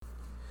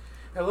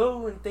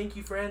Hello, and thank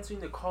you for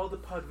answering the call to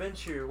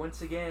Podventure.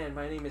 Once again,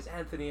 my name is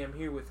Anthony. I'm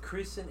here with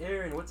Chris and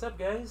Aaron. What's up,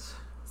 guys?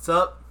 What's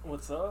up?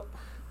 What's up?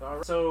 All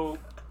right. So,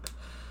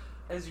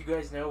 as you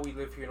guys know, we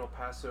live here in El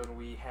Paso, and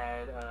we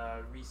had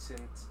a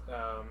recent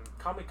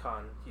Comic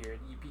Con here at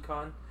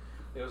EPCon.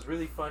 It was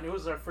really fun. It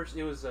was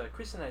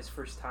Chris and I's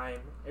first time.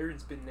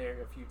 Aaron's been there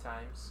a few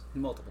times.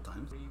 Multiple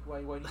times. Why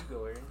do you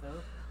go, Aaron? No?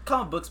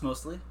 Comic books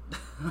mostly.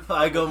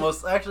 I go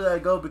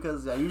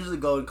because I usually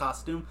go in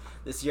costume.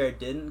 This year I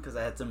didn't because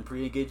I had some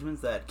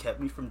pre-engagements that kept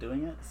me from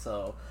doing it,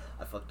 so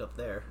I fucked up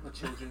there. The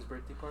children's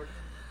birthday party?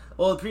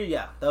 Well,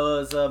 that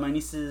was my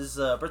niece's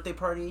birthday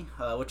party,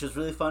 which was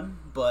really fun,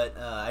 but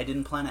I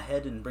didn't plan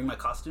ahead and bring my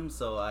costume,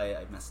 so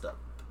I messed up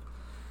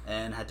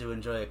and had to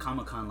enjoy a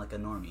Comic-Con like a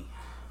normie.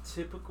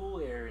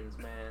 Typical Aaron's,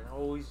 man.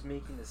 Always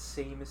making the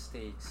same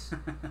mistakes.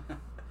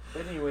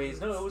 But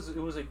anyways, no, it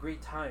was a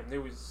great time. There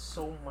was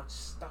so much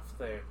stuff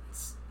there.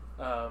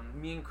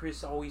 Me and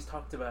Chris always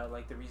talked about,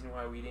 like, the reason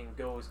why we didn't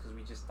go is because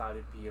we just thought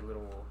it'd be a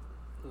little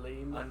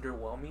Lame.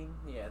 underwhelming.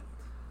 Yeah,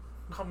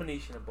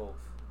 combination of both.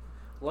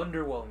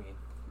 Underwhelming.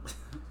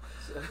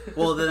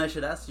 Well, then I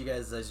should ask you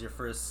guys, as your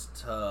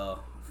first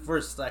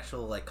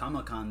actual like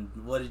Comic-Con,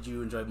 what did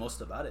you enjoy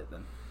most about it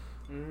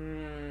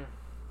then?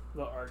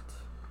 The art.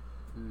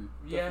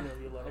 Yeah,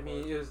 Definitely a lot I of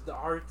mean, art. it was the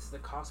arts, the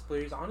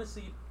cosplayers.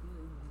 Honestly,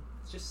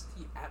 just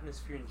the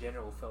atmosphere in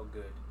general felt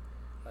good.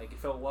 Like, it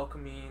felt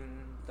welcoming.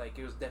 Like,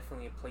 it was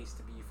definitely a place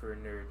to be for a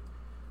nerd.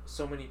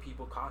 So many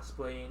people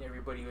cosplaying.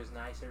 Everybody was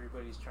nice.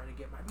 Everybody's trying to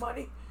get my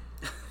money,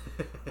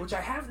 which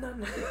I have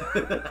none.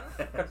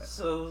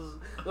 So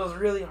it was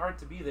really hard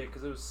to be there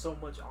because there was so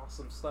much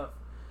awesome stuff.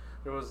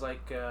 There was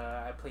like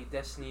I played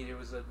Destiny. There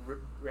was a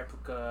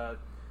replica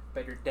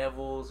Better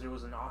Devils. There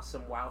was an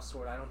awesome WoW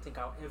sword I don't think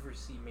I'll ever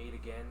see made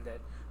again that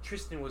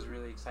Tristan was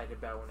really excited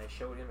about when I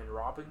showed him, and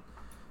Robin.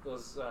 It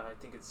was I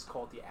think it's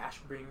called the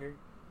Ashbringer.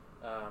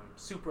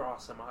 Super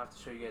awesome. I'll have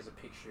to show you guys a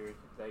picture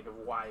like of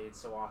why it's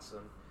so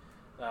awesome.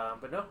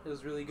 But no, it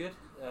was really good.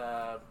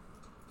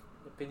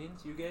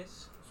 Opinions, you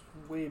guys?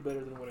 It's way better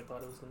than what I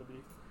thought it was going to be.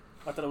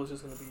 I thought it was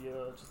just going to be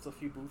just a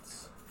few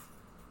booths,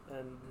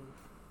 and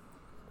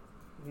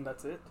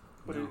that's it.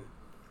 But No.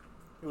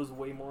 it was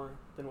way more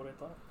than what I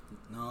thought.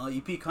 No,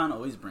 EPCon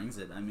always brings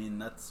it. I mean,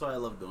 that's why I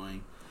love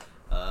going.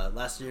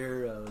 Last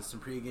year,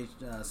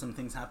 some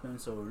things happened,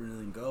 so we really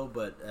didn't go.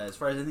 But as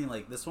far as anything,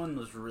 like, this one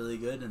was really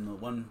good, and the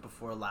one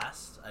before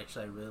last,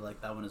 actually, I really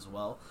liked that one as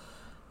well.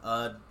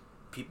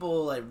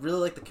 People really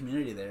like the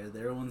community there.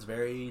 Everyone's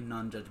very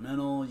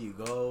non-judgmental. You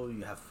go,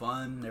 you have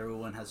fun.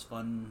 Everyone has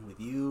fun with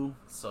you.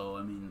 So,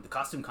 I mean, the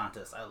costume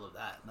contest, I love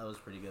that. That was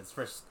pretty good. It's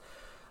first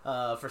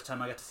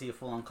time I got to see a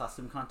full-on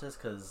costume contest,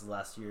 because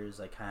last year's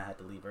I kind of had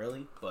to leave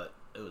early, but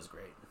it was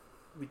great.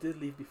 We did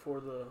leave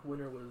before the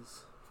winner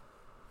was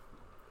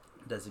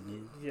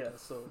Designated. Yeah,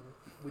 so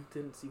we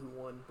didn't see who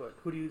won. But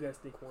who do you guys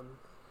think won?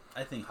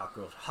 I think Hawk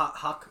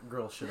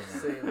Girl should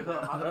have won. Same.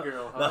 Hot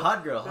girl. The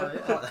Hot Girl.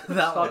 Yeah,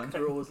 that one. Hawk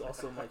Girl was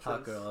also my choice.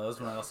 Hot Girl. That was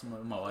my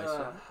wife's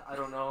one. I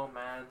don't know,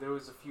 man. There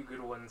was a few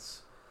good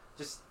ones.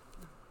 Just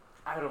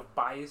out of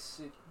bias,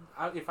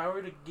 if I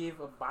were to give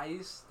a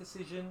biased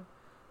decision,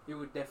 it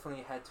would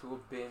definitely had to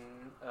have been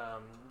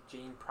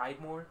Jane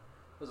Pridemore.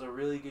 It was a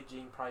really good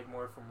Jane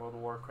Pridemore from World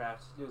of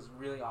Warcraft. It was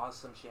really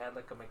awesome. She had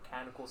like a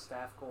mechanical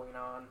staff going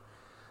on.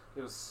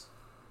 It was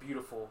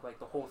beautiful. Like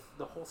the whole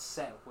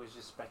set was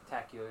just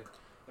spectacular.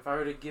 If I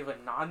were to give a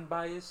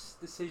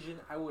non-biased decision,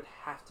 I would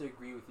have to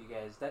agree with you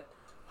guys. That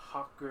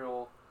Hawk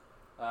Girl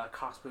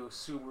cosplay was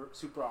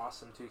super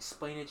awesome. To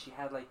explain it, she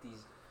had like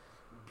these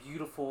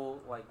beautiful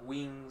like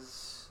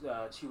wings.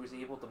 She was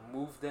able to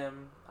move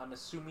them, I'm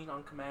assuming,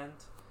 on command.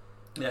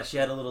 Yeah, she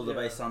had a little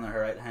device on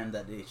her right hand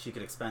that she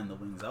could expand the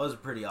wings. That was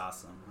pretty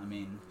awesome. I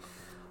mean,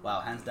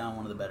 wow, hands down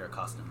one of the better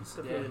costumes.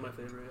 Definitely my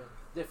favorite, yeah.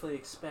 Definitely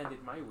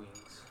expanded my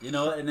wings. You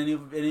know, and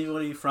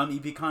anybody from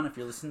EPCon, if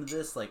you're listening to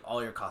this, like,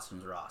 all your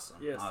costumes are awesome.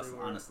 Yes, awesome, they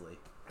were. Honestly.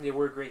 They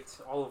were great.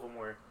 All of them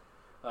were.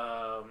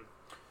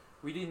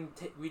 We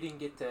didn't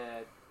get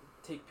to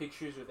take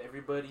pictures with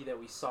everybody that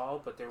we saw,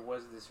 but there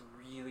was this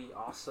really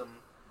awesome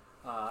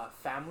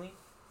family.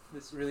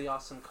 This really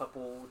awesome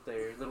couple with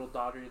their little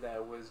daughter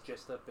that was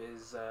dressed up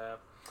as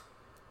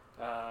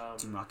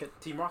Team Rocket?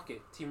 Team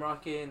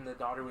Rocket, and the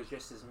daughter was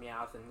dressed as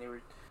Meowth, and they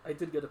were... I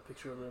did get a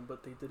picture of them,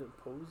 but they didn't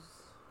pose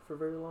for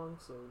very long,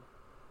 so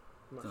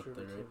I'm not sure.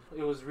 Right?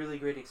 It was a really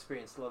great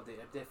experience. Loved it.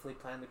 I definitely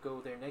plan to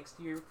go there next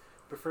year,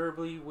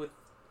 preferably with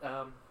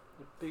a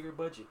bigger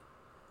budget.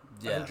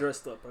 Yeah. I'm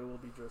dressed up. I will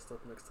be dressed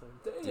up next time.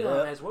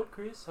 As what,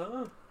 Chris?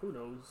 Huh? Who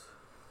knows?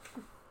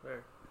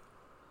 There.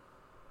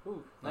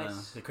 Ooh,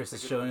 nice. Chris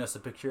is showing us a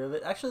picture of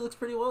it. Actually, it looks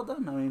pretty well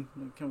done. I mean,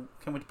 can't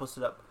wait to post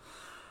it up.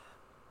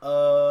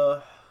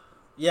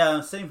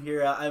 Yeah, same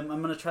here. I'm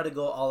gonna try to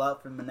go all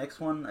out for the next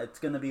one. It's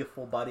gonna be a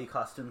full body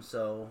costume,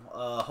 so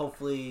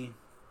hopefully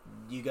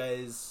you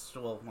guys,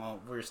 well,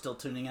 we're still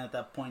tuning in at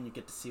that point. You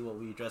get to see what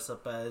we dress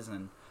up as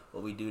and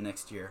what we do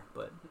next year.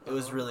 But it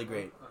was really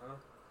great.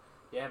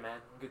 Yeah, man,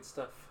 good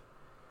stuff.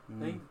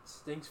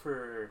 Thanks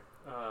for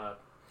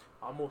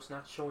almost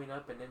not showing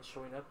up and then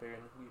showing up, Aaron.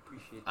 We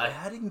appreciate that. I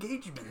had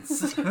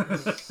engagements.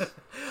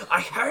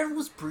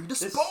 was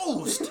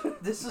predisposed.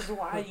 This is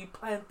why you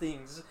plan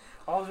things.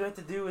 All we have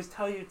to do is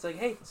tell you, it's like,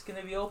 hey, it's going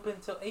to be open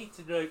till 8.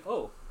 And you're like,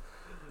 oh,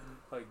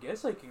 I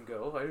guess I can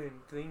go. I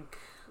didn't think...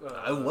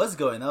 I was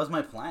going. That was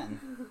my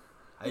plan.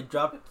 I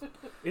dropped...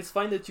 It's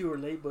fine that you were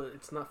late, but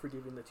it's not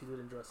forgiving that you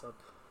didn't dress up.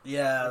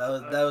 Yeah,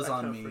 that was I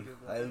on can't me. forgive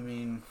that. I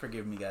mean,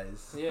 forgive me,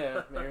 guys.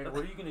 Yeah, Aaron,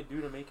 what are you going to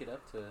do to make it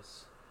up to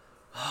us?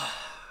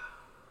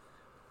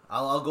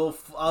 I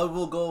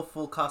will go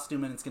full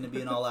costume, and it's gonna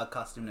be an all-out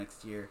costume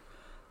next year.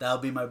 That'll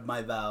be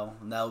my vow,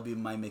 and that'll be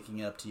my making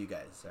it up to you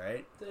guys. All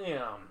right.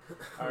 Damn.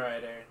 All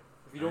right, Aaron.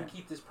 If you don't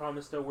keep this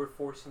promise, though, we're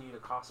forcing you to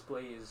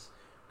cosplay as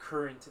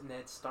current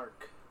Ned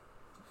Stark.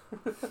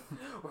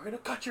 We're gonna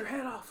cut your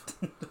head off.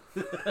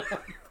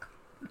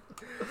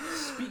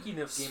 Speaking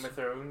of Game of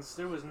Thrones,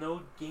 there was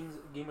no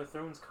Game of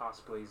Thrones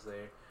cosplays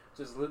there.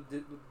 Just a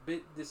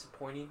bit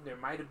disappointing. There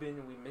might have been,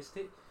 and we missed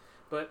it,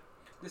 but.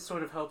 This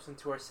sort of helps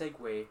into our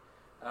segue.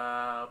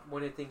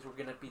 One of the things we're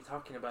going to be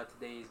talking about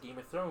today is Game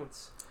of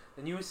Thrones.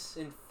 The newest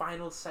and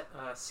final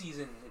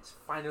season. It's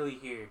finally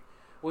here.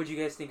 What did you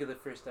guys think of the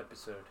first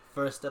episode?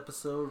 First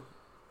episode?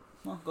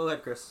 Well, go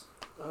ahead, Chris.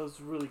 That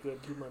was really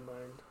good. Blew my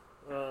mind.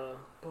 Boom,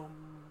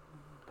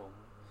 boom,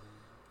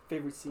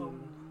 Favorite scene,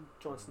 boom,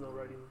 Jon Snow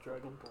riding the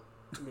dragon.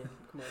 I mean,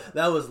 come on.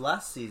 That was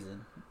last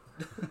season.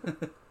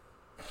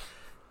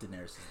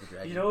 Daenerys is the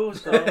dragon. You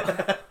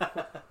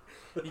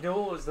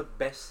know what was the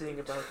best thing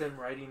about them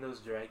riding those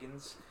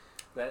dragons?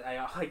 That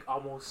I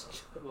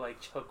almost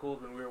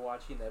chuckled when we were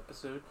watching the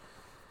episode.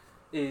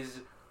 Is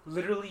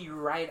literally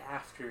right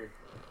after,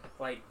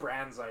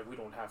 Bran's like, we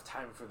don't have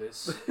time for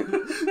this.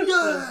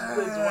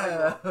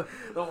 Yeah.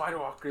 The White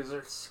Walkers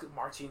are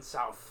marching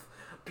south.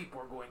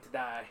 People are going to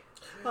die.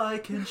 I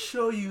can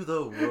show you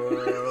the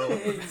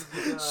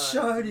world.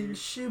 Shining,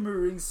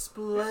 shimmering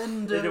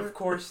splendor. And of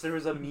course, there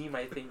was a meme,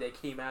 I think,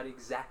 that came out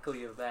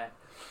exactly of that.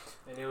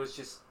 And it was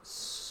just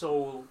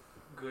so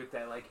good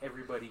that,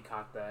 everybody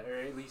caught that.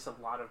 Or at least a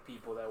lot of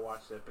people that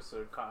watched the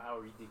episode caught how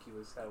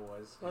ridiculous that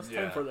was. Well, it's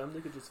time for them. They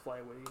could just fly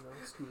away,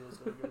 Screw those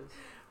guys.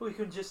 We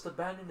can just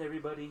abandon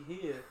everybody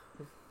here.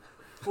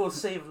 We'll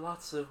save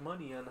lots of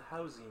money on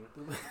housing.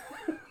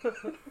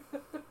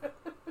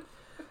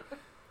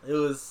 It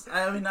was,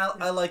 I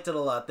liked it a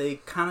lot. They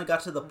kind of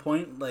got to the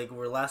point,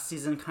 where last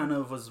season kind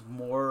of was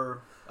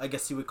more, I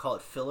guess you would call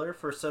it filler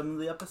for some of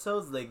the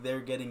episodes.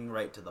 They're getting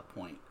right to the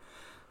point.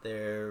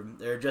 They're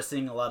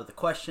addressing a lot of the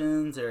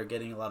questions. They're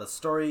getting a lot of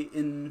story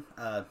in,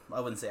 I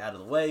wouldn't say out of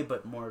the way,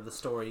 but more of the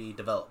story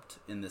developed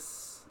in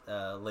this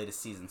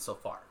latest season so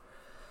far.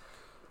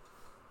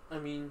 I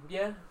mean,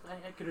 yeah,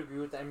 I could agree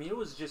with that. I mean, it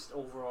was just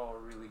overall a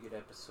really good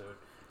episode.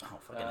 Oh,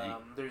 fucking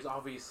there's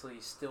obviously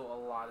still a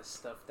lot of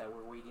stuff that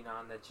we're waiting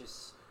on that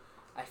just,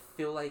 I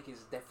feel like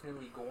is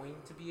definitely going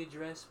to be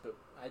addressed, but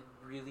I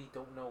really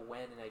don't know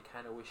when, and I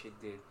kind of wish it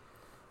did.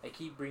 I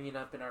keep bringing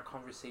up in our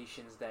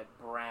conversations that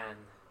Bran,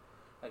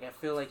 I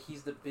feel like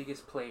he's the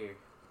biggest player.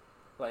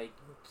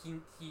 He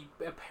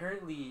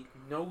apparently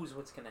knows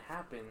what's going to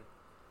happen.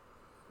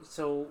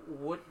 So,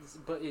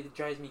 but it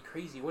drives me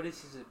crazy. What is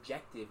his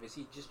objective? Is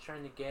he just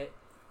trying to get,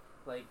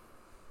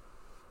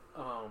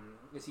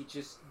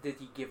 did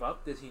he give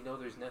up? Does he know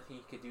there's nothing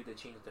he could do to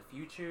change the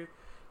future?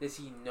 Does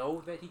he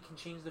know that he can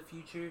change the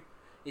future?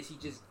 Is he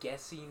just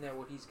guessing that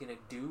what he's gonna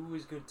do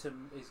is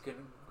gonna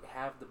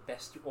have the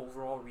best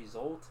overall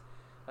result?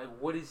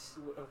 What is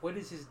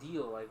his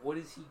deal? What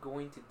is he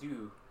going to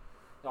do?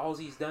 All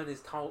he's done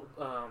is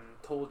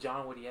told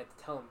Jon what he had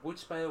to tell him.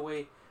 Which, by the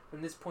way,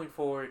 from this point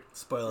forward,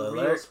 spoiler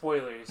real alert.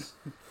 Spoilers.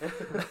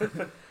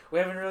 We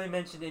haven't really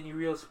mentioned any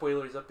real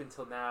spoilers up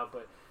until now,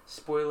 but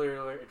spoiler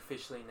alert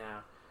officially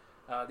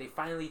now. They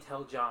finally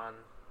tell Jon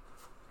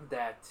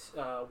that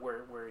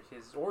where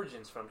his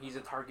origin's from. He's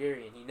a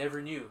Targaryen. He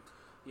never knew.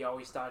 He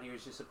always thought he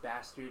was just a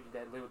bastard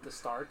that lived with the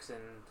Starks,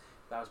 and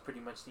that was pretty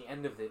much the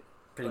end of it.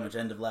 Pretty much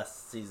end of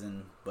last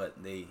season, but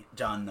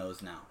Jon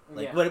knows now.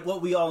 Yeah.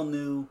 What we all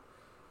knew,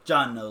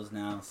 Jon knows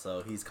now,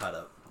 so he's caught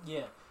up.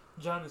 Yeah,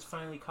 Jon is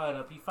finally caught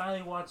up. He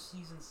finally watched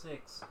season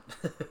 6.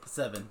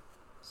 7.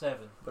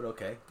 But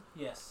okay.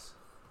 Yes.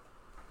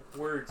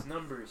 Words,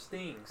 numbers,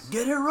 things.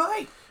 Get it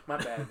right! My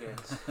bad,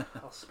 guys.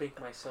 I'll spank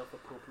myself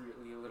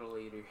appropriately a little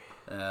later.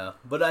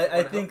 But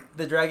I think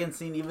the dragon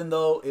scene, even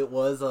though it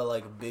was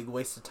a big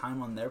waste of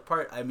time on their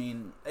part,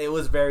 it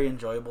was very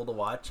enjoyable to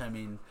watch.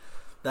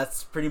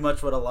 That's pretty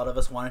much what a lot of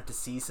us wanted to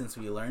see since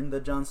we learned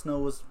that Jon Snow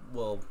was,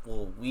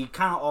 we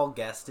kind of all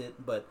guessed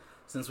it, but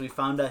since we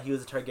found out he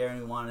was a Targaryen,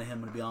 we wanted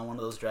him to be on one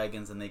of those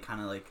dragons, and they kind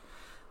of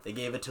they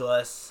gave it to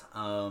us.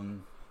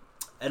 And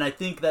I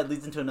think that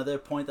leads into another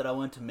point that I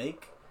want to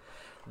make,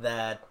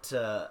 that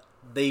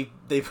they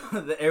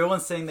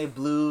everyone's saying they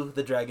blew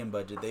the dragon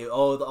budget.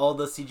 All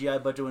the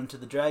CGI budget went to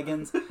the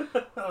dragons,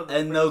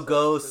 and no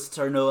ghosts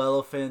or no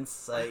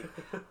elephants.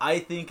 I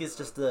think it's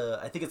just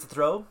I think it's a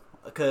throw,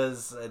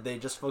 because they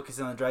just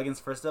focusing on the dragons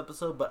first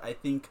episode, but I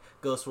think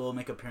Ghost will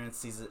make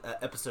appearance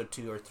episode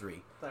 2 or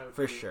 3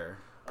 for sure.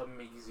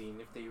 amazing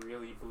if they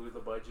really blew the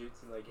budget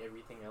and like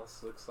everything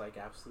else looks like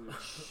absolute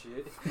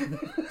shit.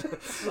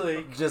 It's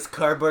like just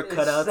cardboard it's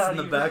cutouts not in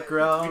the even-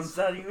 background. It's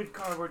not even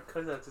cardboard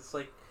cutouts. It's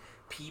like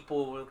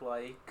people with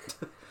like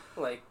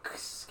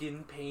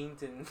skin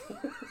paint and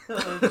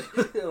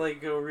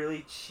like a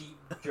really cheap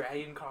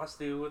dragon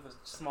costume with a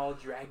small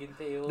dragon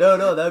tail.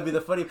 No, that would be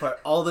the funny part.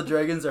 All the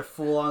dragons are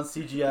full on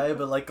CGI,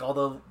 but like all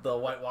the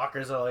White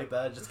Walkers are like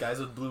that, just guys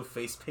with blue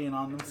face paint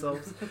on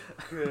themselves.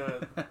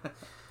 God.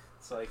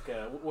 It's like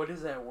what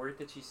is that word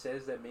that she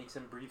says that makes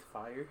him breathe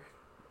fire?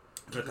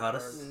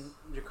 Dracarys.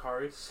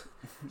 Dracarys.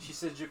 She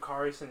says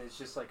Dracarys, and it's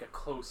just like a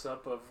close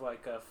up of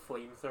like a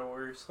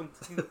flamethrower or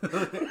something,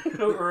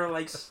 or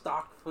like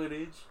stock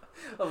footage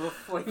of a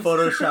flamethrower.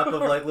 Photoshop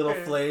of like little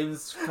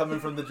flames coming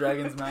from the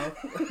dragon's mouth.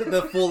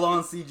 The full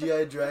on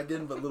CGI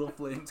dragon, but little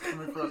flames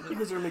coming from You it.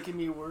 guys are making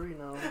me worry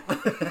now.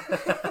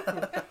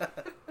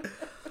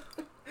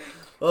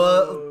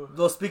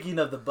 Well, speaking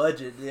of the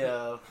budget,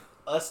 yeah,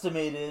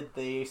 estimated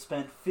they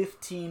spent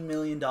 $15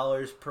 million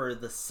per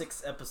the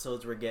 6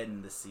 episodes we're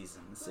getting this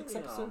season. 6 Yeah.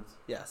 episodes?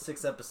 Yeah,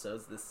 6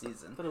 episodes this I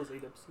season. thought it was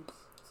 8 episodes.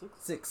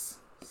 6?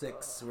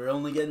 6. We're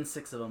only getting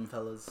 6 of them,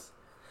 fellas.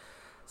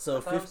 So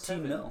I thought it was 15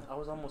 7. mil. I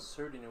was almost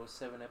certain it was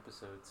 7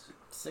 episodes.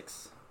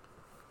 6.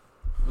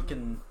 We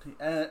can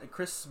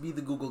Chris be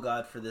the Google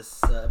god for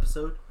this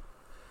episode.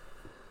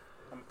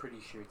 I'm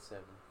pretty sure it's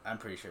 7. I'm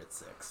pretty sure it's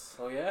 6.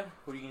 Oh yeah?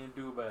 What are you gonna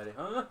do about it,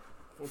 huh?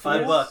 $5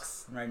 right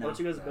Why now. don't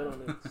you guys bet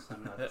on it?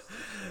 I'm not.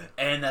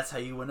 And that's how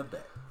you win a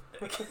bet.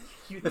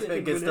 You didn't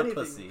Against win the anything.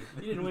 pussy.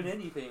 You didn't win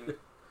anything.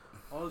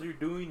 All you're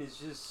doing is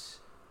just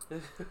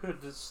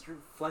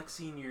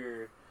flexing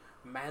your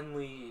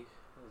manly.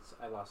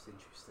 I lost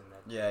interest in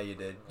that. Yeah, you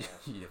did. Yeah.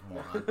 You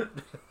moron.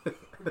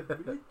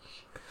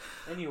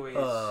 Anyways,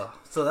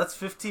 So that's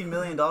 $15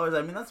 million.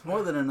 I mean, that's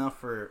more than enough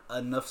for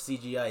enough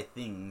CGI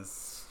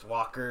things.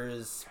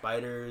 Walkers,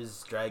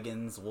 spiders,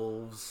 dragons,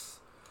 wolves.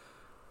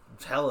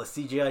 Hell, a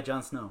CGI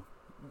Jon Snow.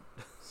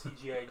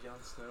 CGI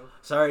Jon Snow.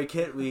 Sorry,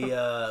 Kit. We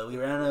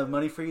ran out of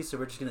money for you, so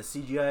we're just gonna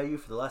CGI you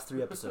for the last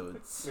 3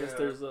 episodes. Yes,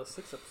 there's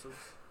 6 episodes.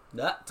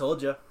 Yeah,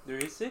 told you. There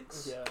is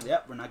 6. Yeah.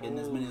 Yep, we're not getting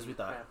as many as we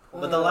thought. Crap.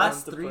 But the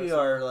last That's 3 depressing.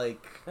 are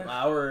like an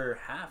hour and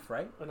a half,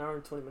 right? An hour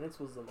and 20 minutes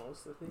was the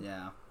most, I think.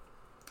 Yeah.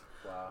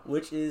 Wow.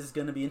 Which is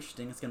gonna be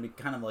interesting. It's gonna be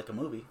kind of like a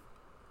movie.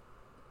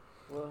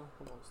 Well,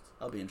 almost.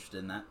 I'll be interested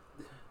in that.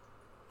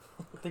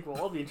 I think we'll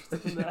all be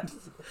interested in that.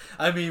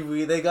 I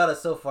mean, they got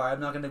us so far. I'm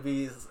not gonna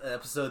be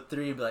episode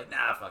 3 and be like,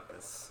 nah, fuck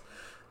this.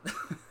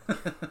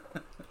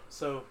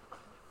 So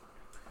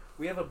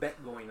we have a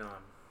bet going on.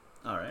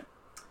 All right.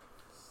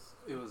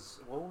 It was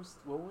what was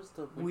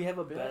the We have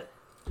a bet.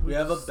 We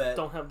have a just bet.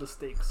 Don't have the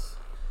stakes.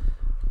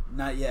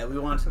 Not yet. We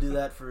want to do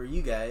that for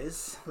you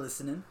guys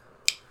listening.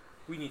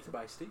 We need to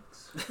buy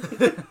steaks.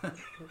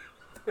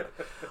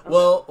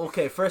 Well,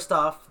 okay. First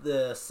off,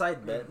 the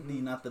side bet,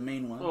 not the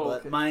main one, Oh,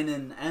 but okay. mine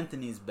and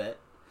Anthony's bet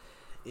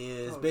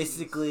is Oh,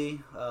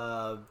 basically,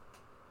 I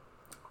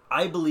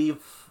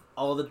believe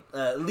all the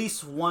at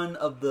least one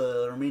of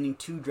the remaining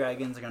 2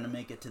 dragons are gonna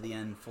make it to the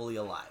end fully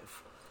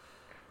alive.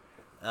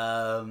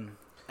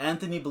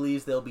 Anthony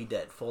believes they'll be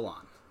dead, full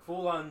on.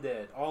 Full on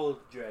dead. All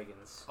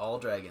dragons. All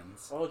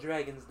dragons. All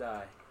dragons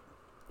die.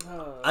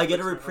 I get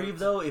a Breaks my reprieve heart.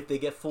 though if they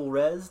get full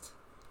resed.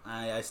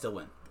 I still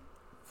win.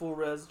 Full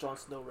res, Jon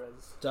Snow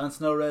res. Jon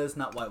Snow res,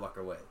 not White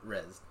Walker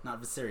res,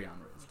 not Viserion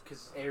res.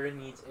 Because Aaron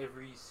needs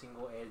every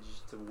single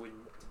edge to win,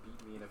 to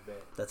beat me in a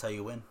bet. That's how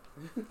you win.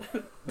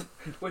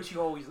 Which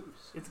you always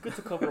lose. It's good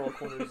to cover all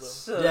corners, though.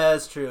 So, Yeah,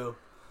 it's true.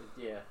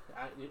 yeah.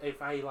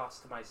 If I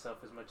lost to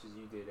myself as much as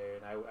you did,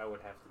 Aaron, I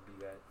would have to be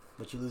that.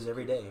 But you lose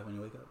every day when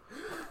you wake up.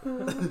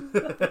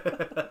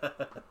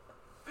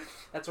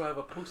 That's why I have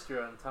a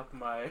poster on top of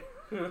my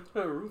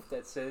roof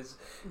that says,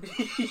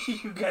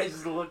 "You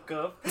guys look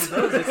up." It's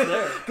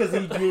there because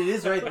it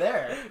is right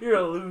there. You're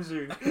a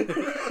loser.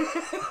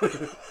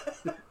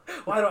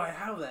 Why do I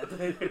have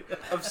that?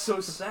 I'm so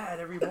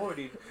sad every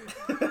morning.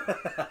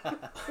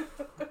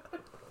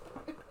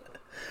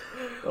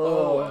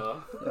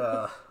 Oh,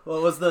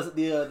 what was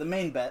the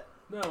main bet?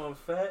 No, I'm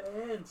fat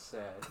and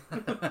sad.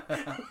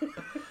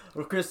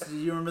 Well, Chris, do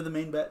you remember the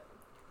main bet?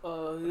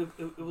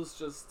 It was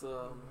just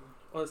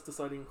us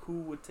deciding who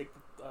would take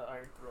the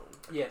Iron Throne.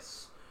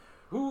 Yes.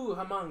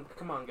 Come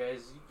on,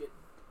 guys.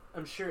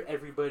 I'm sure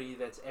everybody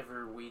that's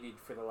ever waited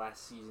for the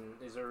last season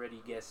is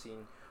already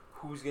guessing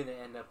who's gonna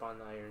end up on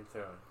the Iron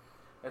Throne.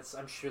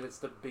 I'm sure that's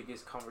the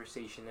biggest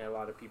conversation that a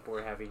lot of people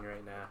are having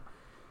right now.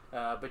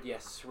 But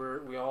yes,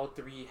 we all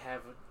 3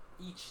 have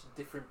each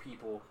different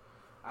people.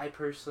 I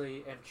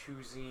personally am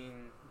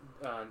choosing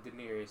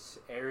Daenerys.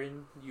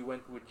 Aaron, you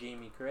went with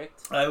Jaime,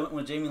 correct? I went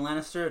with Jaime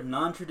Lannister,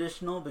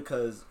 non-traditional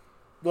because,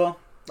 well,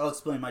 I'll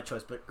explain my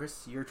choice. But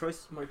Chris, your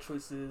choice? My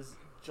choice is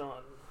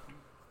Jon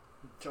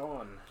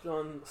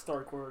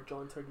Stark or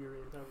Jon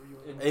Targaryen, however you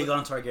want.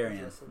 Aegon Targaryen.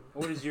 Address him.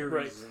 What is your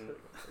Right. reason?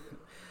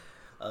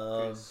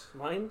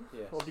 Mine?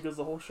 Yes. Well, because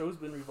the whole show's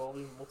been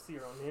revolving mostly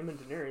around him and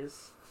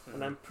Daenerys,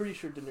 and I'm pretty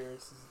sure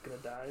Daenerys is gonna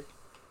die.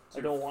 I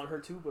don't want her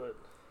to, but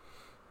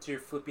So you're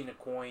flipping a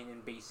coin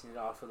and basing it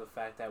off of the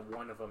fact that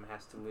one of them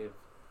has to live.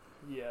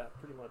 Yeah,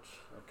 pretty much.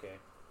 Okay.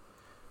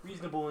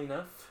 Reasonable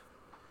enough.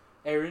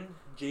 Aaron,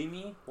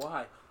 Jamie,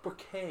 why?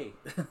 Porque.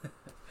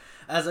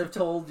 As I've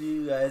told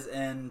you guys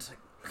and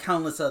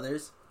countless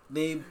others,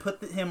 they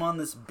put him on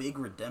this big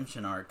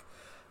redemption arc.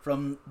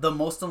 From the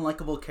most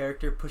unlikable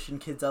character pushing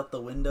kids out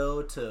the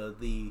window to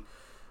the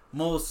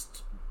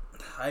most,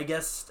 I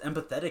guess,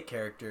 empathetic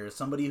character.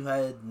 Somebody who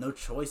had no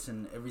choice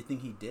in everything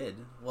he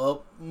did.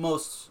 Well,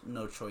 most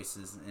no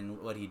choices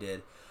in what he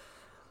did.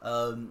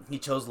 He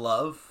chose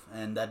love,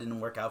 and that didn't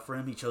work out for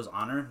him. He chose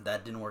honor,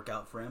 that didn't work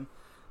out for him.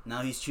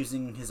 Now he's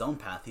choosing his own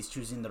path. He's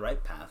choosing the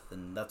right path,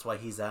 and that's why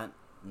he's at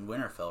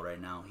Winterfell right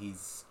now.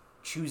 He's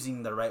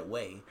choosing the right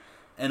way.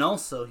 And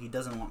also, he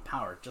doesn't want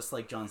power, just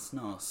like Jon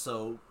Snow.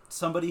 So,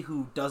 somebody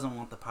who doesn't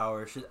want the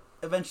power should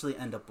eventually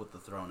end up with the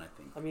throne, I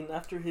think. I mean,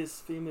 after his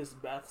famous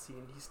bath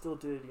scene, he still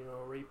did,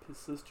 rape his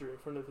sister in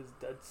front of his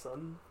dead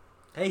son.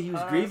 Hey, he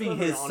was grieving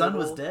his son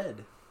was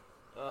dead.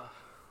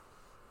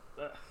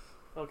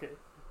 Okay.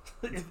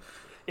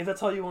 if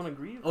that's how you want to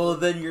grieve. Well,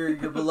 then your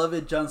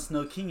beloved Jon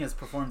Snow King has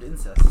performed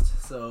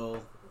incest.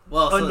 So,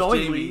 well, so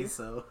unknowingly. Jamie,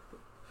 so...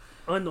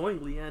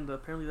 Unknowingly, and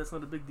apparently that's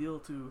not a big deal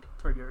to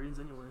Targaryens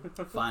anyway.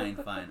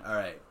 Fine. All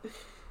right.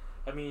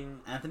 I mean...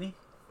 Anthony?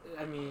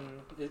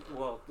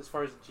 Well, as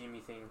far as the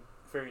Jamie thing,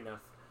 fair enough.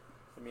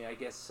 I mean, I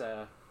guess,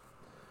 I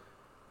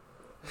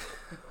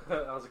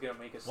was gonna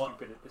make a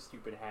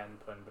stupid hand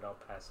pun, but I'll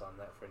pass on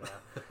that for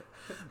now.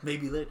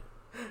 Maybe later.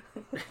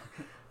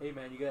 Hey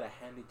man, you gotta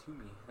hand it to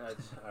me.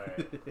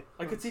 Alright.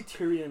 I could see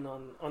Tyrion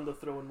on the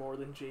throne more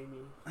than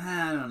Jamie.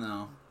 I don't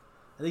know.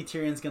 I think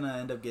Tyrion's gonna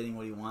end up getting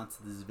what he wants,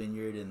 this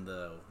vineyard and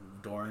the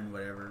Dorne,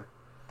 whatever.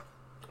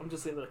 I'm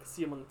just saying that I could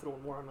see him on the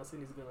throne more. I'm not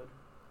saying he's gonna...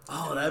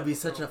 Oh, that'd be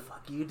such a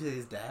fuck you to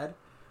his dad.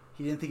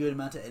 He didn't think it would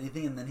amount to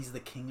anything, and then he's the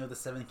king of the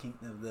seven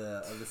kingdoms.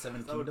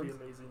 That would be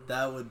amazing.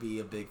 That would be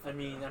a big. I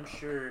mean, I'm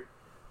sure.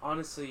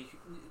 Honestly,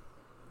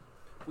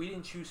 we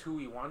didn't choose who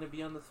we want to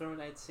be on the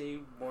throne. I'd say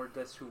more or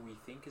less who we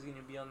think is going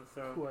to be on the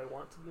throne. Who I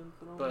want to be on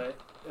the throne. But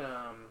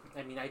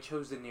I mean, I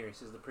chose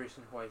Daenerys as the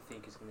person who I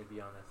think is going to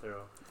be on the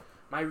throne.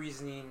 My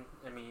reasoning,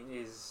 I mean,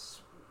 is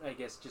I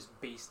guess just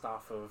based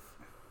off of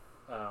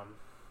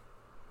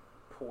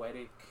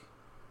poetic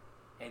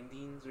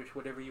endings or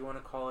whatever you want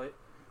to call it.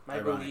 My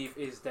belief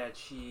is that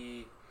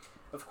she,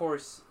 of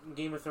course,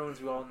 Game of Thrones,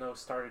 we all know,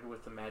 started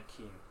with the Mad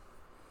King,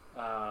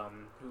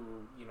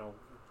 who,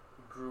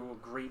 grew a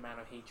great amount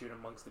of hatred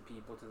amongst the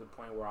people to the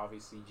point where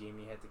obviously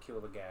Jaime had to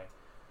kill the guy.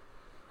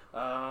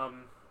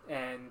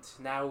 And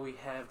now we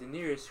have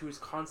Daenerys, who's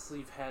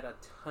constantly had a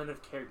ton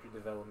of character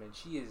development.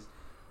 She is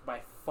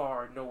by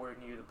far nowhere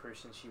near the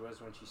person she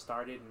was when she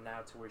started, and now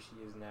to where she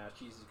is now.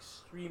 She's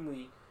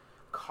extremely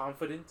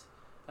confident,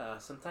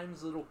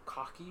 sometimes a little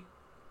cocky,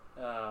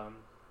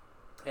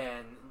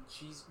 and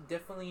she's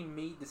definitely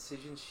made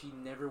decisions she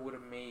never would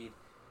have made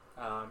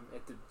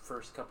at the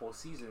first couple of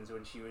seasons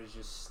when she was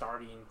just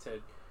starting to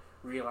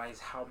realize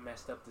how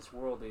messed up this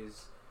world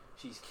is.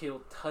 She's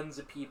killed tons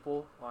of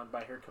people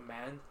by her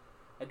command.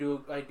 I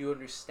do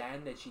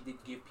understand that she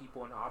did give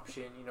people an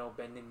option,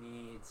 bend the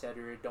knee,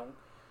 etc. Don't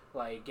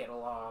get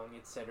along,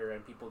 etc.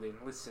 And people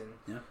didn't listen.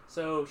 Yeah.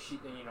 So she,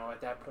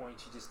 at that point,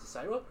 she just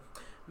decided, well,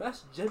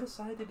 mass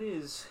genocide it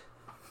is.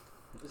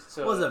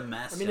 So, it was a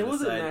mass genocide. It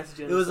wasn't mass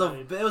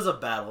genocide. It was a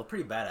battle, a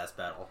pretty badass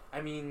battle.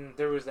 I mean,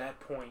 there was that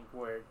point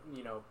where,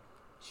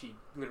 she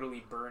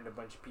literally burned a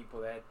bunch of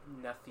people that had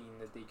nothing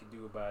that they could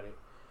do about it.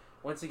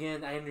 Once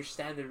again, I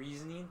understand the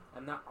reasoning.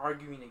 I'm not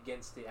arguing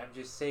against it. I'm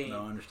just saying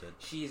understood.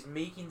 She is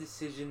making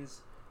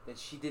decisions that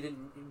she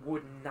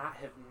would not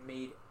have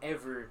made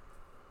ever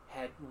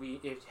had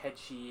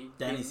she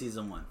Dany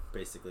season 1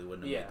 basically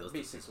wouldn't have made those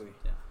decisions.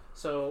 Yeah.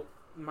 So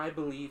my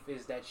belief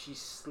is that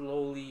she's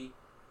slowly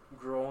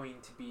growing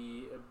to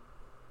be a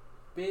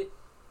bit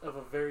of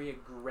a very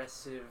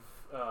aggressive.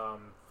 You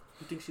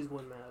think she's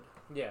going mad?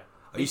 Yeah.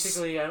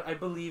 Basically, I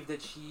believe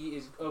that she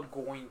is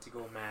going to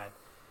go mad.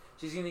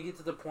 She's going to get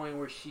to the point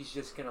where she's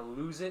just going to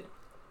lose it,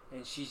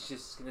 and she's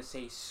just going to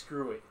say,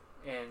 screw it.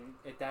 And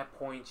at that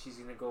point, she's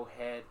going to go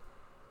ahead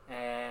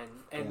and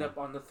end up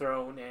on the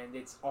throne, and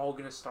it's all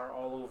going to start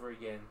all over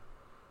again.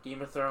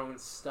 Game of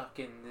Thrones stuck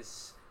in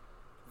this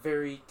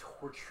very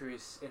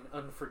torturous and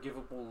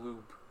unforgivable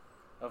loop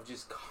of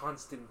just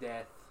constant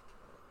death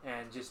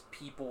and just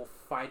people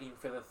fighting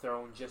for the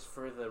throne just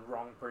for the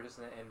wrong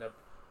person to end up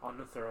on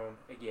the throne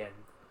again.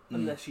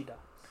 Unless she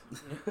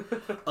dies.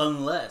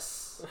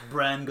 Unless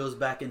Bran goes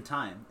back in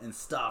time and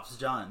stops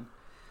Jon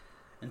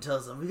and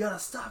tells him, we gotta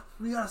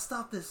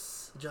stop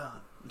this,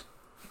 Jon.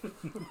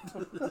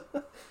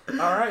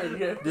 Alright,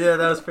 yeah. Yeah,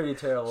 that was pretty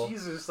terrible.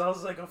 Jesus, that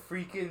was like a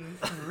freaking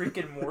Rick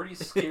and Morty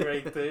skit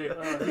right there.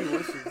 He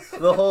wishes.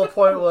 The whole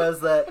point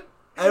was that,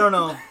 I don't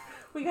know,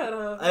 we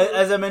gotta...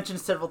 as I mentioned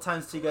several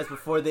times to you guys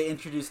before, they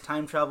introduced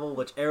time travel,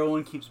 which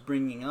everyone keeps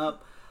bringing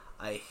up.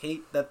 I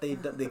hate that they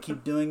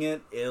keep doing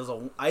it.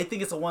 I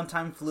think it's a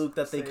one-time fluke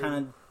that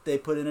they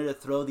put in there to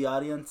throw the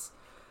audience.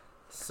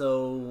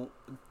 So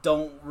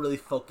don't really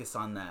focus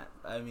on that.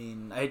 I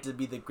mean, I hate to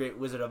be the great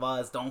Wizard of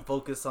Oz. Don't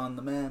focus on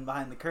the man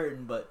behind the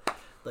curtain, but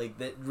like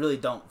that really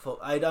don't.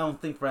 I don't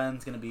think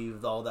Bran's gonna be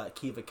all that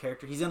key of a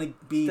character. He's gonna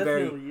be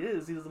Definitely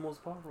is. He's the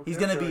most powerful. He's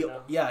gonna be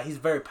right now. he's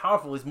very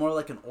powerful. He's more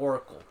like an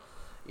oracle,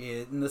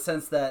 in the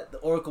sense that the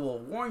oracle will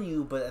warn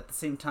you, but at the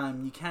same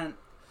time you can't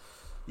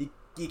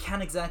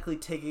exactly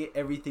take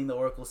everything the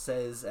oracle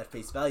says at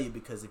face value,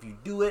 because if you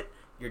do it,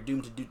 you're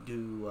doomed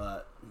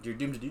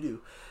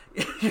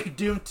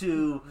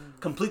to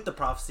complete the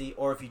prophecy,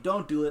 or if you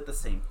don't do it, the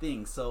same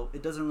thing. So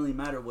it doesn't really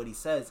matter what he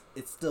says;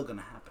 it's still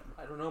gonna happen.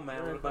 I don't know,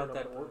 man. What about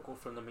that Oracle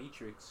from the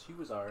Matrix? She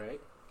was alright.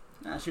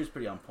 Nah, she was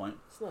pretty on point.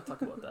 Let's not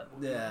talk about that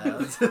movie.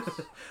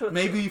 Yeah,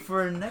 maybe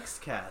for next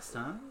cast,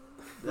 huh?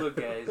 Look,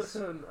 guys.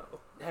 No.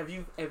 Have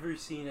you ever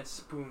seen a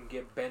spoon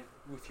get bent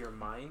with your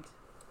mind?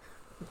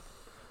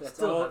 That's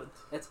Still all. haven't.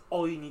 That's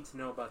all you need to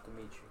know about the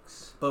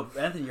Matrix. But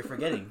Anthony, you're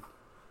forgetting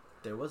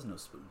there was no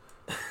spoon.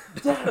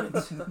 Damn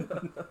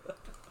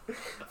it!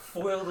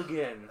 Foiled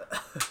again.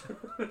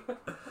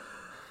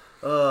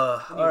 All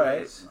right.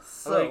 Anyways,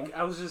 So like,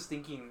 I was just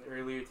thinking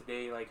earlier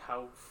today, like,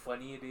 how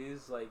funny it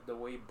is, like, the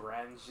way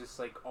Bran's just,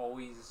 like,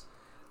 always,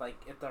 like,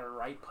 at the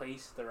right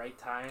place at the right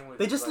time. With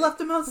they just like,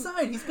 left him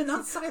outside. He's been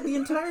outside the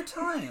entire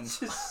time.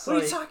 just, What are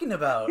like, you talking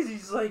about?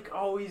 He's, like,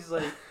 always,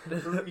 like,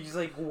 he's,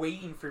 like,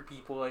 waiting for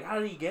people. Like, how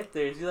did he get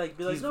there? Is he, like,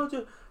 be like, no,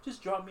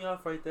 just drop me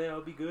off right there.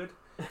 I'll be good.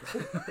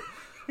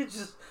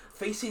 Just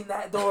facing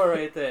that door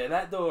right there.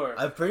 That door.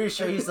 I'm pretty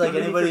sure he's like If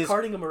you're anybody's.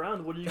 carting him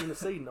around, what are you gonna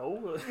say?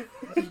 No.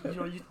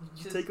 You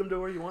take him to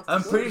where you want.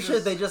 I'm to pretty go. sure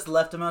they just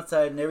left him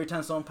outside, and every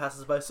time someone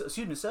passes by,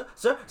 excuse me, sir,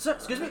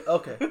 excuse me.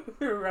 Okay.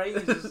 Right?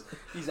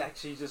 He's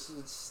actually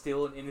just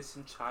still an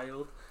innocent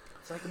child.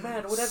 It's like,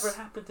 man, whatever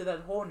happened to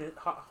that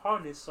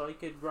harness so I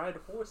could ride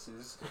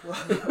horses?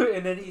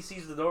 And then he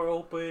sees the door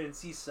open and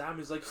sees Sam.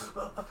 He's like,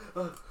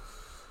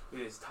 it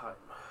is time.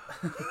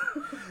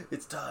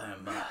 It's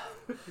time.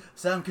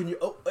 Sam, can you?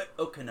 Oh, wait,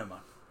 okay, never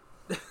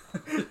mind.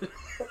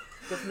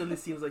 Definitely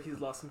seems like he's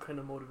lost some kind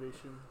of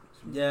motivation.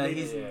 Yeah,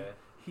 Maybe he's.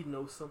 he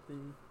knows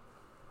something.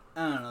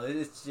 I don't know.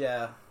 It's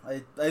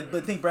I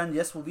think Brand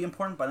will be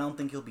important, but I don't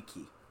think he'll be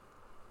key.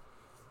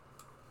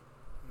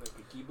 Like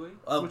a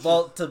keyblade?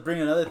 Well, to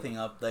bring another thing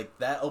up, like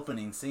that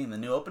opening scene, the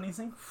new opening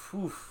scene,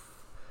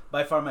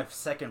 by far my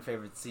second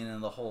favorite scene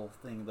in the whole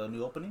thing. The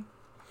new opening.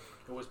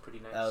 It was pretty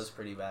nice. That was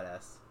pretty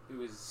badass.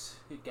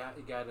 It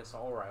got us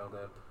all riled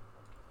up.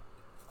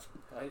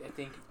 I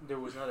think there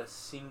was not a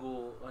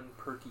single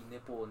unperky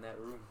nipple in that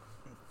room.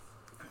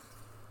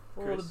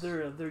 Well, Chris?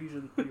 they're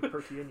usually pretty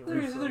perky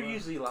anyway. They're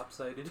usually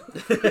lopsided.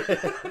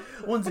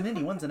 One's an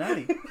innie, one's an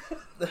outie.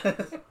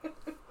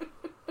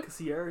 Cause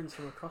see Aaron's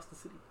from across the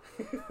city.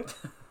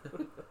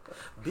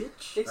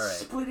 Bitch. It's All right.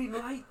 splitting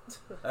light.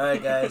 All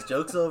right, guys.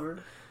 Joke's over.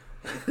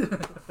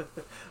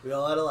 We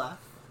all had a laugh.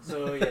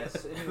 So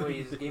yes.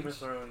 Anyways, Game of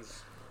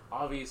Thrones.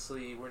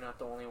 Obviously, we're not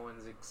the only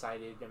ones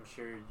excited. I'm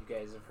sure you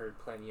guys have heard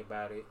plenty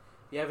about it.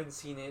 If you haven't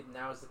seen it,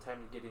 now is the time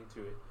to get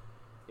into it.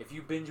 If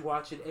you binge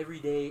watch it every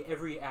day,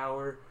 every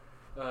hour,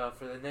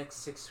 for the next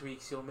 6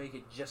 weeks, you'll make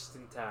it just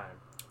in time.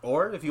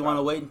 Or if you want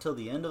to wait until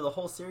the end of the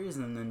whole series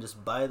and then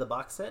just buy the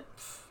box set,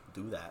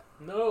 do that.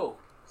 No!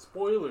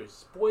 Spoiler!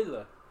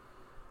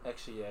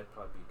 Actually, yeah, that'd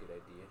probably be a good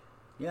idea.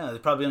 Yeah, they're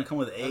probably gonna come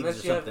with eggs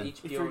Unless or you something. have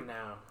HBO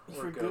now. If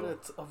or you're go. good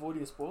at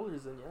avoiding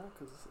spoilers, then yeah,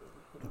 because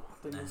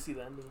then you'll see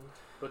the ending.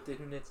 But the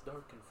internet's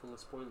dark and full of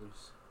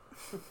spoilers.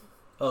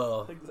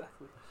 Oh,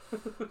 Exactly.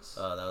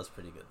 oh, that was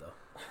pretty good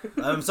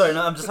though. I'm sorry,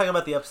 no, I'm just talking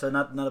about the episode,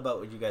 not about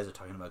what you guys are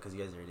talking about, because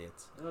you guys are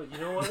idiots. Oh, you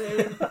know what,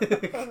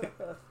 Aaron?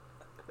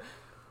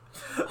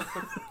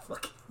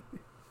 Fuck.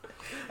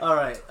 All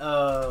right.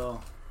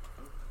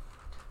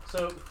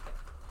 So,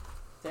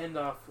 to end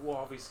off, we'll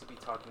obviously be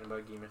talking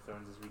about Game of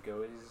Thrones as we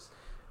go.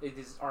 It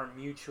is our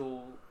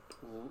mutual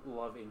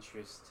love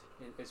interest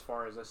as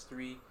far as us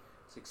three.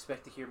 So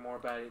expect to hear more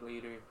about it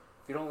later.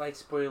 If you don't like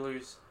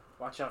spoilers,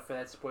 watch out for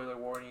that spoiler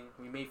warning.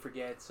 We may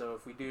forget, so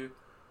if we do,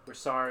 we're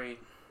sorry.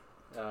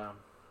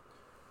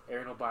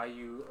 Aaron will buy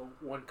you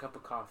 1 cup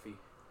of coffee,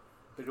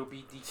 but it'll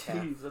be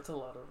decaf. Jeez, that's a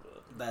lot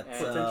of That's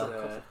potential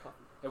cups uh, of coffee.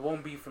 It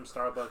won't be from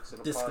Starbucks.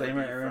 It'll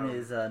disclaimer: probably be Aaron from,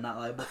 is not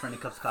liable for any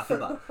cups of coffee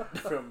bought.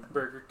 from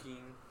Burger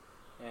King,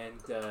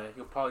 and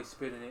he'll probably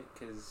spit in it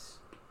because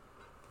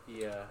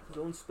he His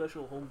own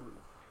special homebrew.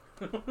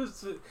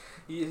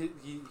 he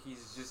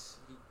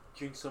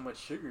drinks so much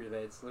sugar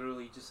that it's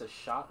literally just a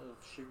shot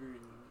of sugar and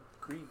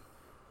cream.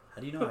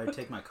 How do you know I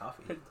take my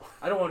coffee?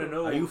 I don't want to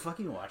know. Are you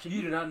fucking watching?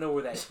 You do not know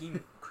where that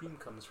cream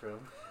comes from.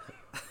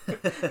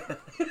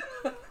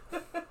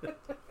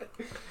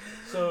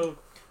 So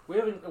we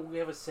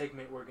have a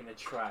segment we're gonna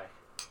try.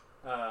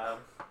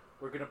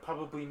 We're gonna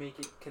probably make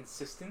it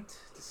consistent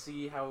to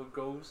see how it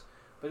goes.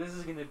 But this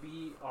is gonna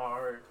be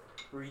our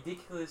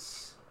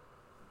ridiculous,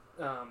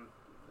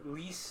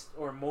 least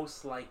or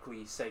most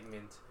likely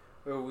segment,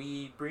 where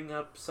we bring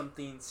up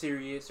something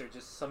serious or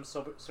just some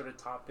sort of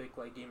topic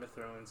like Game of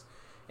Thrones,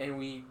 and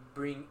we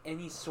bring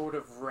any sort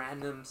of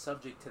random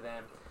subject to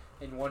them,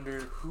 and wonder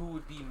who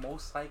would be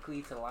most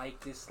likely to like,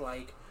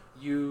 dislike,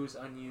 use,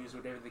 unuse,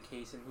 whatever the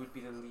case, and who would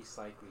be the least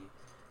likely.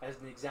 As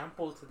an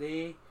example,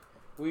 today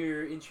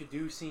we're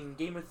introducing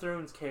Game of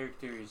Thrones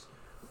characters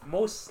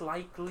most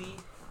likely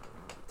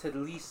to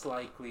least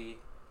likely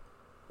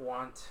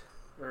want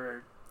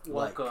or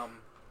welcome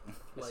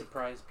a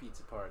surprise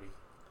pizza party.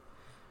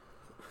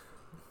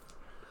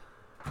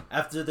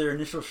 After their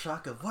initial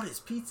shock of what is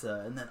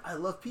pizza, and then I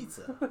love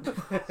pizza.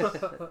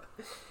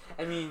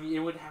 I mean, it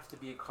would have to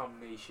be a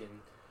combination.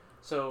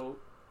 So,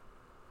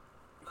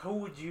 who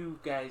would you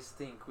guys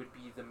think would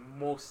be the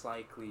most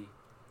likely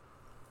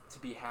to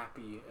be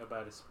happy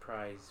about a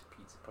surprise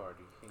pizza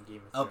party in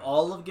Game of Thrones? Of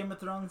all of Game of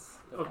Thrones?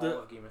 Of all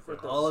of Game of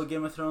Thrones. All of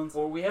Game of Thrones?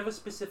 Or we have a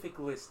specific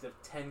list of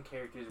 10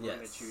 characters we're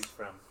going to choose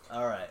from.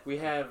 Alright. We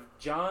have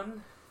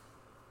Jon,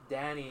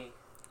 Dany,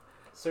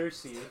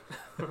 Cersei,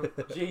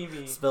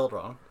 Jaime, spelled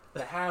wrong,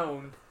 the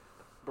Hound,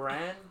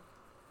 Bran,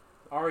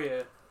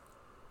 Arya,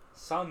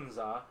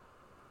 Sansa,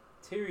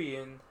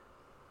 Tyrion,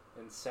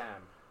 and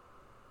Sam.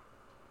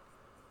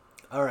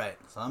 Alright,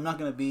 so I'm not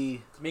going to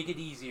be... To make it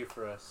easier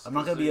for us. I'm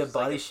not going to be a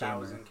body like shamer.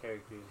 1,000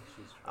 characters to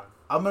choose from.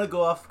 I'm going to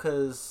go off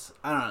because,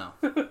 I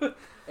don't know.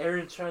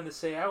 Aaron's trying to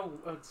say,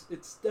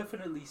 it's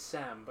definitely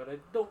Sam, but I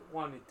don't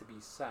want it to be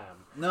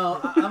Sam.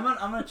 No, I'm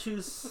gonna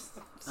choose...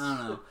 I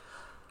don't know.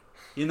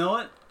 You know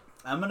what?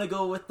 I'm going to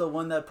go with the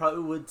one that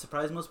probably would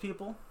surprise most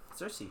people.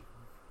 Cersei.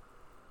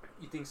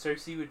 You think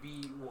Cersei would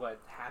be, what,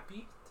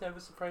 happy to have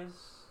a surprise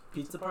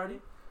Pizza party?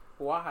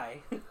 Why?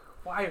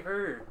 Why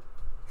her?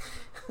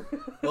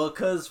 Well,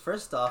 because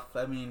first off,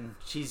 I mean,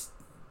 she's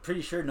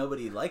pretty sure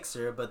nobody likes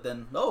her, but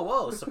then, oh,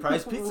 whoa,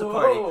 surprise pizza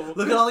party.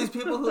 Look at all these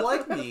people who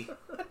like me.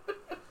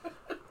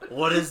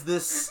 What is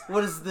this?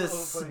 What is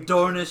this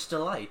Dornish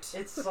delight?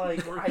 It's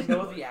like, I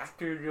know the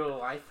actor in real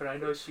life, and I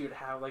know she would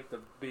have, like, the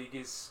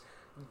biggest,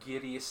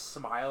 giddiest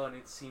smile, and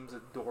it seems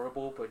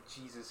adorable, but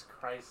Jesus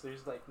Christ,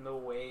 there's, like, no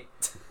way.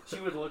 She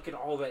would look at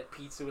all that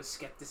pizza with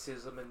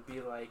skepticism and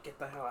be like, get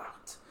the hell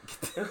out.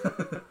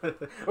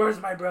 Where's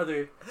my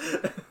brother?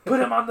 Put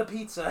him on the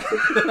pizza.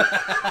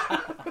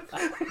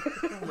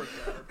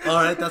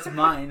 Alright, that's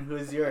mine.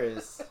 Who's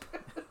yours?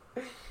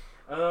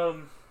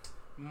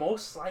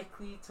 Most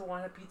likely to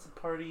want a pizza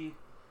party,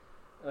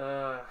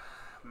 man,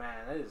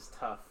 that is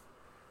tough.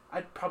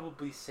 I'd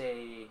probably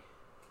say,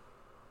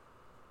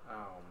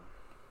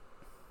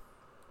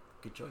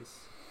 good choice.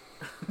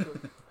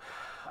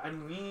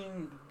 I'm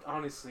leaning,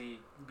 honestly,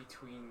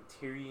 between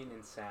Tyrion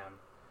and Sam.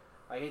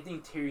 Like, I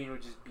think Tyrion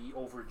would just be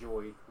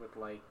overjoyed with,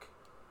 like,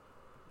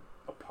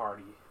 a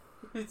party.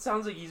 It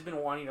sounds like he's been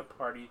wanting a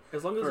party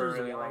as long as for a there's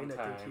really wine, long I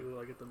time. think he would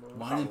like it the most.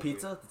 Wine and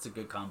pizza? That's a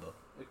good combo.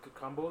 A good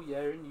combo? Yeah,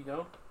 Aaron, you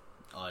know?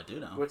 Oh, I do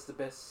know. What's the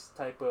best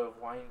type of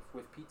wine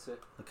with pizza?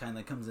 The kind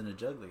that comes in a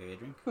jug like I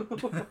drink.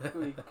 Oh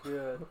my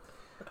god.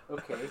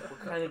 Okay, what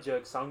kind of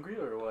jug? Sangria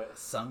or what?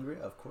 Sangria,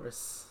 of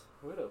course.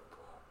 What a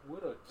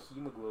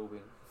hemoglobin.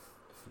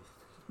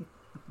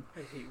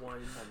 I hate wine.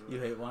 You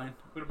hate wine?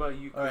 What about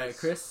you, Chris? Alright,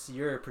 Chris,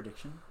 your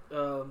prediction?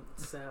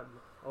 Sam.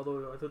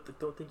 Although I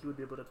don't think you would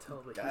be able to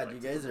tell. Like, God, you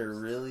guys are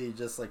really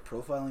just like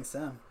profiling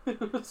Sam.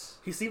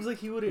 He seems like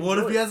he would. What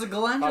if he has a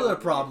glandular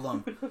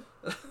problem?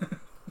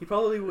 He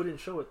probably wouldn't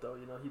show it though.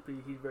 You know,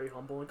 he's very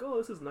humble. Like, oh,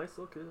 this is nice.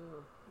 Look,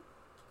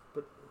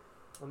 but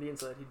on the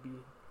inside, he'd be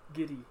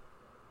giddy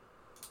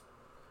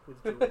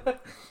with joy.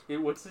 Yeah,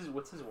 what's his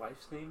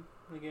wife's name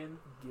again?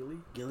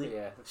 Gilly?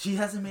 Yeah. She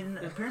hasn't made an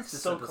appearance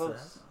this So episode.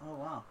 close. Oh,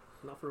 wow.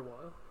 Not for a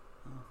while.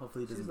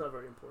 Hopefully it doesn't. She's not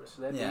very important.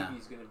 So that Yeah.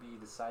 baby's gonna be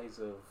the size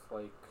of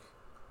like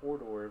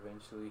Hodor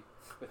eventually,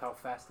 with how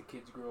fast the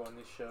kids grow on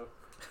this show.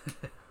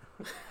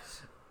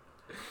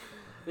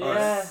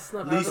 Yeah, It's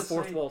not least- the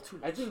fourth wall too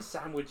much. I think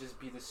Sam would just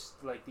be the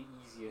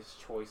easiest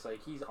choice.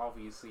 Like, he's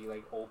obviously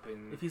like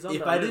open. If he's on If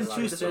the I other didn't side,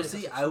 choose this one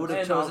Cersei, is- I would have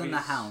And chosen the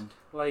obvious. Hound.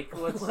 Like,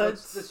 let's What?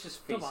 just face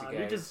Come on,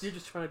 it, guys. you're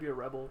just trying to be a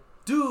rebel.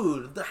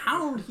 Dude, the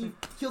Hound, he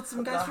killed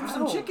some guys The for some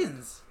Hound.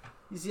 chickens.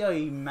 You see how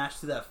he mashed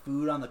through that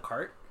food on the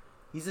cart?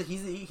 He's a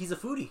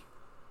foodie.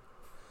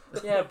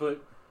 Yeah, but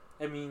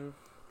I mean,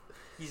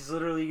 he's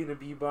literally gonna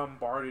be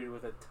bombarded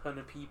with a ton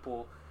of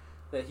people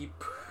that he.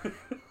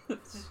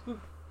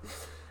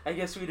 I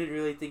guess we didn't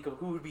really think of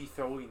who would be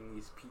throwing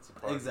these pizza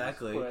parties.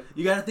 Exactly. But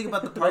You got to think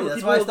about the party. The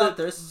That's people why I thought that-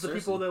 there's the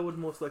people that would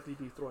most likely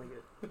be throwing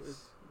it.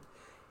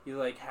 he's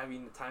like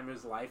having the time of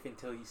his life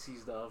until he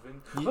sees the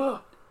oven.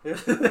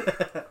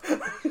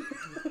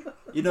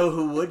 You know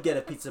who would get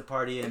a pizza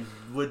party and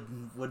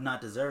would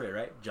not deserve it,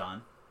 right?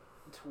 John.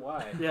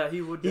 Why? Yeah, he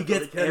would. He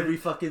gets definitely every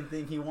fucking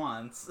thing he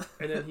wants.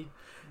 and then he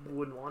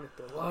wouldn't want it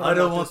though. I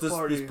don't want this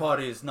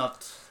party. Is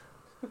not.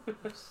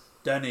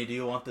 Danny, do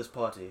you want this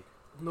party?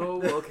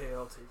 No, okay,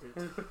 I'll take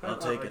it. I'll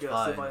take I it. guess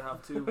Fine. if I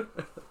have to.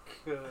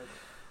 God.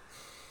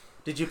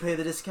 Did you pay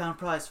the discount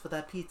price for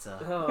that pizza?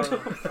 Oh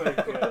my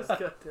God.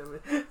 God damn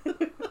it.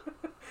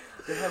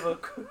 They have a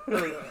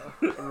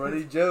A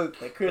running joke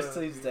that Chris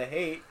seems to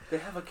hate. they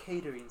have a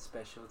catering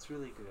special. It's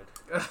really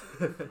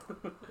good.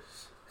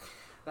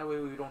 That way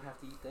we don't have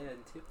to eat that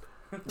and tip.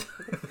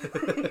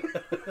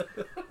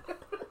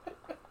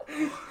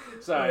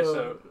 Sorry,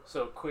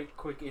 so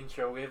quick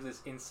intro. We have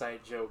this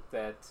inside joke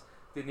that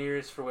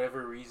Daenerys, for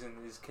whatever reason,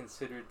 is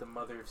considered the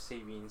mother of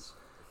savings.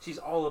 She's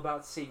all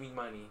about saving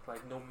money,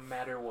 like no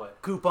matter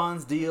what.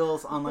 Coupons,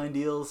 deals, online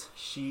deals.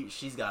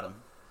 She's got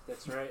them.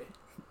 That's right.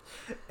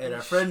 And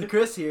our friend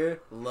Chris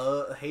here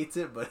hates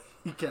it, but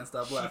he can't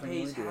stop laughing. She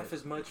pays half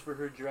as much for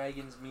her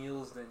dragon's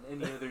meals than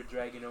any other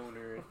dragon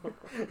owner.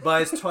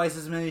 Buys twice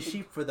as many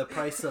sheep for the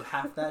price of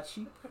half that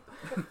sheep.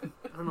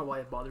 I don't know why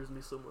it bothers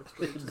me so much,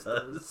 but it just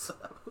does.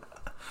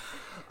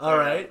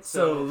 Alright,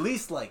 so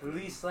least likely.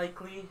 Least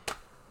likely,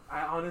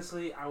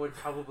 I would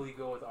probably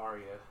go with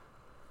Arya.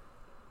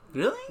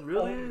 Really?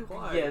 Really?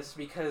 Why? Yes,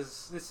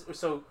 because this is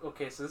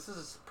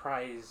a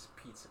surprise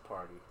pizza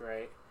party,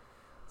 right?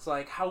 It's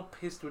like, how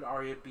pissed would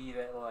Arya be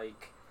that,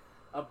 like,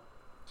 a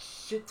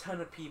shit ton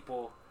of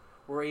people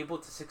were able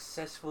to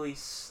successfully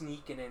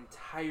sneak an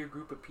entire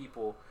group of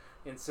people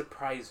and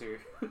surprise her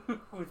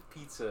with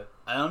pizza?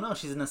 I don't know.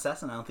 She's an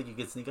assassin. I don't think you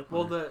could sneak up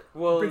Well, on her.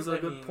 that brings a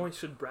good point.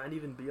 Should Bran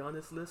even be on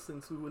this list,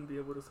 since we wouldn't be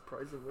able to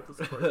surprise him with a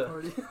surprise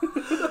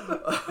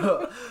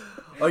party?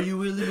 Are you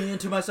wheeling me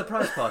into my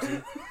surprise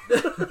party?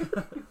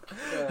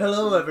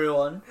 Hello,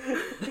 everyone.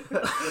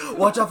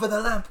 Watch out for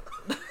the lamp.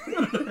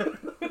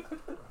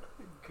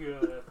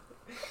 God.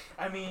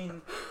 I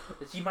mean,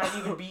 she might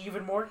even be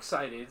even more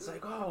excited. It's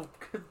like, oh,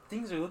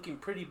 things are looking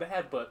pretty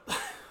bad, but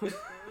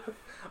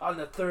on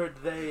the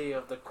third day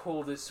of the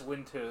coldest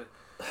winter,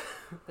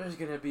 there's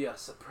gonna be a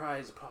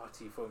surprise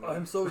party for me.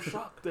 I'm so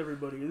shocked,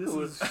 everybody. This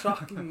is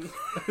shocking.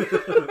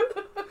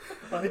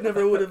 I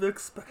never would have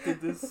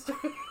expected this.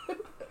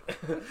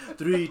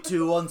 3,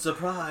 2, 1,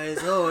 surprise!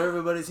 Oh,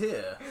 everybody's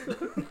here.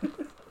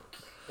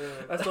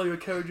 I saw your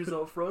carriages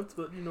out front,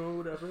 but you know,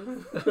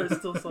 whatever. I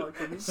still saw it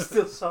coming.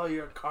 Still saw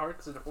your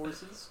carts and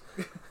horses.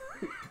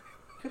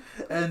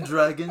 And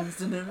dragons,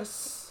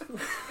 Daenerys.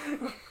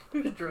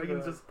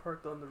 Dragons just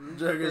parked on the roof.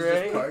 Dragons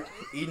Right? just parked,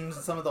 eating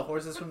some of the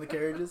horses from the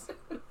carriages.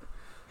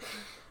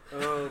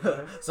 Oh,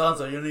 man.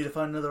 Sansa, you'll need to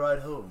find another ride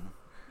home.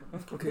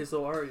 Okay,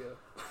 so Arya.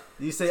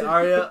 You say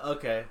Arya?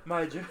 Okay.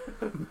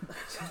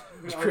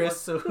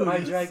 Chris, so my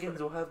dragons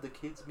will have the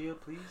kids' meal,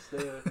 please.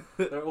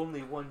 They're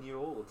only 1 year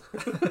old.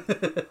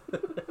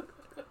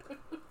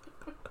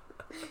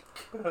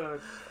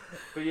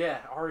 But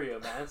yeah, Arya,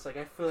 man, it's like,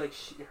 I feel like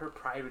her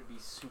pride would be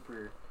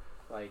super,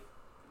 like,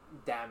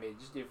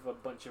 damaged if a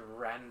bunch of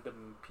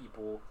random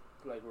people,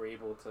 like, were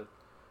able to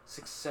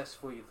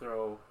successfully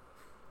throw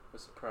a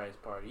surprise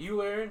party.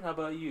 You, Aaron, how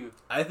about you?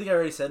 I think I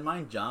already said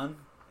mine. John,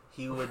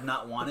 he would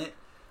not want it,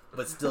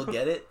 but still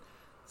get it.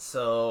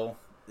 So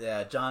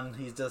yeah, John,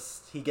 he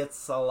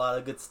gets a lot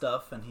of good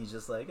stuff, and he's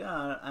just like,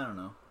 I don't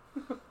know.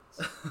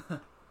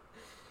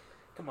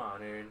 Come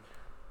on, Aaron.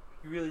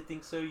 You really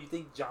think so? You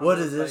think John? What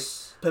was is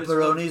this? Like,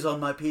 Pepperonis on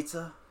my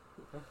pizza?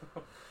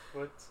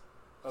 What?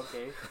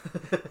 Okay.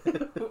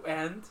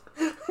 And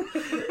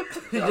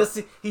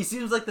he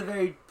seems like the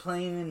very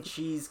plain and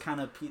cheese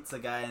kind of pizza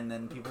guy, and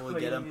then people would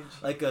get him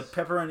like a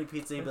pepperoni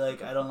pizza. He'd be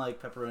like, I don't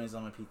like pepperonis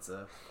on my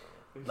pizza.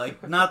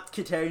 Like, not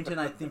Kit Harington.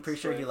 I think pretty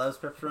sure he loves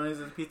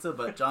pepperonis on pizza,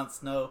 but Jon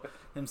Snow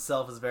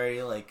himself is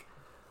very like,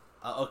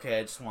 okay,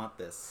 I just want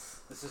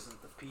this. This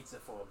isn't the pizza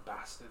for a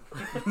bastard.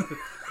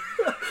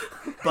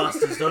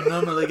 Bastards don't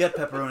normally get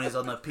pepperonis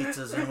on their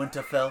pizzas in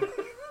Winterfell.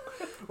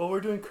 Well,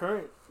 we're doing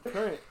current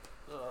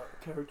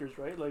characters,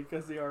 right? Like,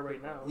 as they are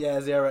right now. Yeah,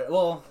 as they are right.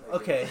 Well,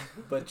 okay,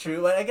 but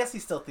true. I guess he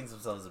still thinks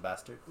himself as a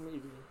bastard.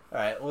 Maybe. All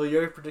right. Well,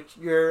 your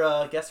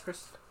guess,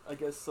 Chris? I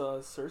guess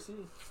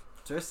Cersei.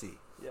 Cersei.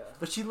 Yeah.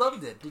 But she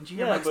loved it. Didn't you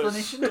hear my but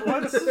explanation?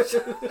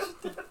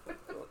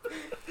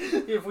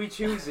 If we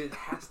choose, it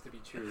has to be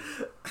true.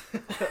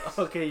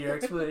 Okay, your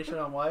explanation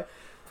on why?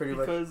 Pretty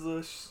much.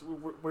 Because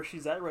where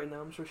she's at right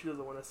now, I'm sure she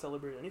doesn't want to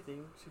celebrate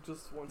anything. She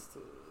just wants to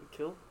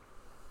kill.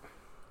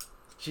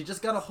 She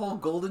just got a whole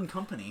golden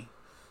company.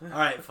 All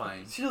right,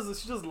 fine. She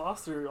just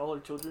lost all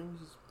her children.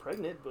 She's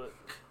pregnant, but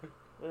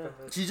yeah.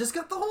 She just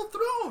got the whole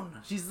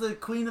throne. She's the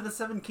queen of the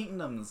 7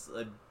 kingdoms.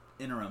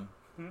 Interim.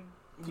 You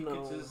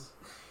No. could just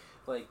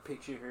like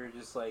picture her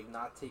just like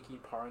not taking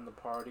part in the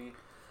party.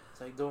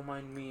 It's like, don't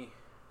mind me,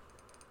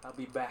 I'll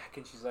be back.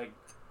 And she's like,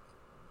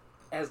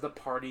 as the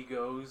party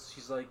goes,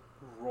 she's like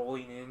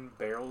rolling in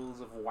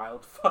barrels of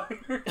wildfire,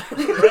 Right,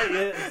 yeah,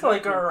 exactly.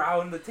 like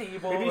around the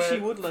table. Maybe she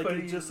would like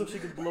putting- it just so she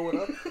could blow it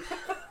up.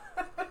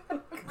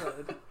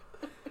 God.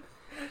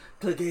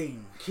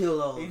 Clegane,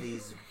 kill all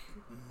these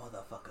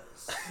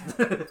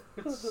motherfuckers.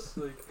 It's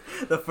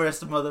like, The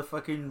first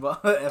motherfucking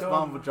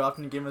F-bomb dropped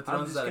in Game of I'm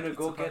Thrones. just at gonna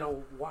go pizza get party.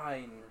 a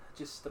wine,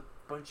 just a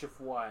bunch of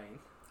wine.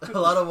 A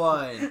lot of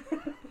wine.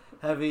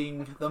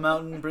 Having the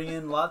mountain bring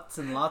in lots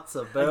and lots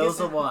of barrels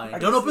of wine.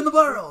 Don't open the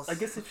barrels! I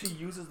guess if she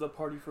uses the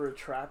party for a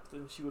trap,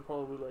 then she would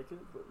probably like it.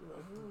 But you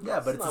know, Yeah,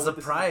 but it's not a what this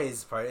is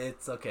surprise party.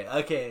 It's okay.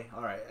 Okay,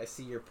 alright. I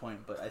see your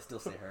point, but I still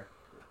say her.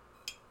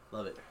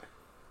 Love it.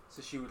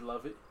 So she would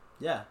love it.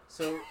 Yeah.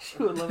 So She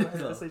would love it.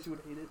 I say she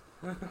would hate it.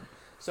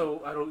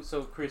 So I don't.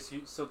 So Chris,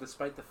 so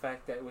despite the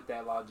fact that with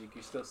that logic,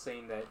 you're still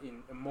saying that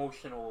in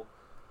emotional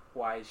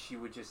wise, she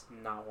would just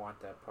not want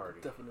that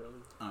party.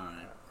 Definitely.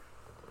 Alright.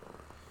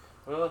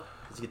 Well,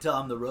 as you can tell,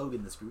 I'm the rogue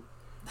in this group.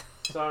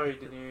 sorry,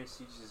 Daenerys.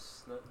 You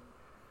just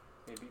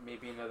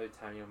maybe another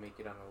time you'll make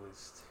it on the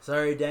list.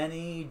 Sorry,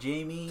 Danny,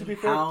 Jamie, To be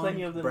fair, Hound,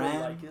 plenty of them Bran.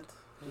 will like it.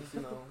 Just,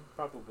 you know.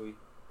 Probably.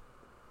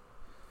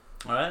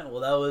 All right. Well,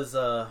 that was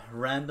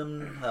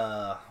random,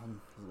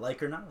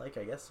 like or not like,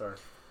 I guess, or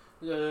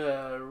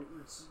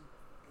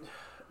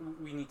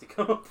we need to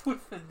come up with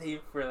a name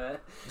for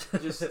that.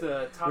 Just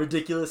top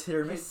ridiculous hit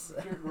or miss.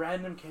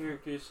 Random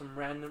characters from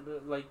random,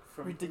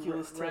 from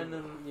Ridiculous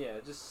random. Yeah,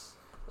 just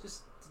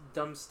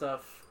dumb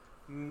stuff.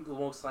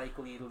 Most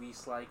likely,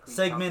 least likely.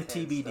 Segment top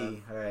 10 TBD. stuff.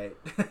 All right.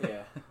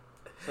 Yeah.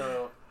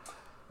 So,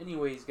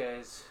 anyways,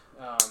 guys,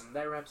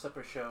 that wraps up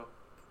our show.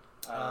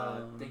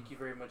 Thank you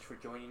very much for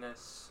joining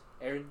us,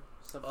 Aaron.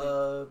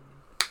 Something.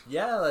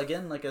 Yeah.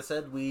 Again, like I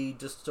said, we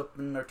just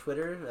opened our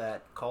Twitter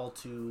at Call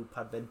to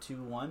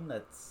Podvent21.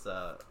 That's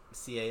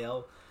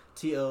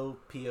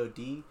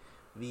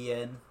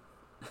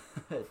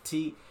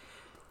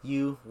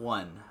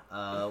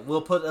CALTOPODVNTU1.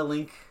 We'll put a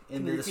link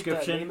in the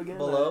description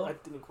below. I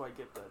didn't quite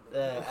get that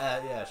name.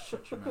 Yeah,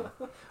 shut your mouth.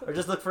 Or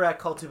just look for at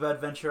Call to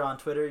Adventure on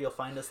Twitter. You'll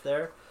find us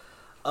there.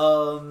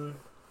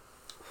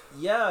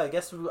 Yeah, I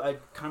guess I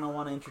kind of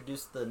want to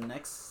introduce the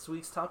next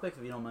week's topic,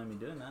 if you don't mind me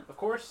doing that. Of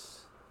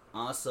course.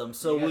 Awesome.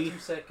 So you got 2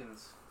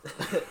 seconds.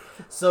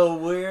 So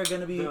we're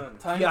gonna be Done.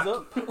 Time's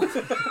up.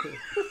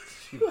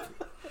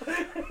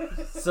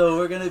 So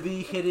we're gonna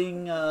be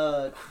hitting,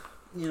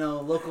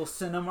 local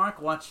Cinemark,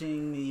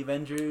 watching the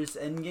Avengers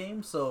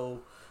Endgame. So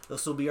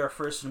this will be our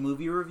first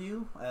movie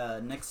review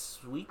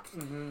next week.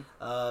 Mm-hmm.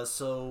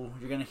 So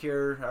you're gonna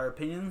hear our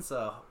opinions.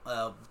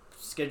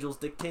 Schedule's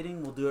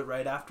dictating. We'll do it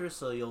right after,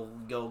 so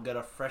you'll get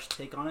a fresh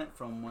take on it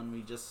from when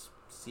we just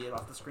see it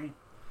off the screen.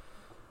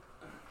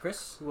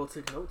 Chris? We'll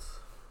take notes.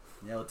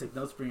 Yeah, we'll take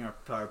notes. Bring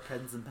our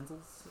pens and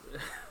pencils.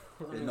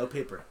 And no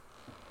paper.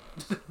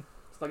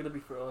 It's not gonna be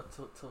for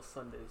till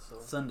Sunday.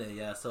 So Sunday,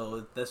 yeah.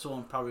 So this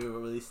won't probably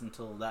release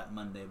until that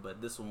Monday, but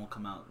this one will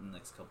come out in the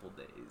next couple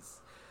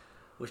days,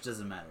 which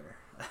doesn't matter.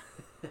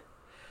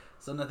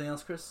 So nothing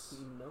else, Chris?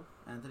 No.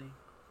 Anthony?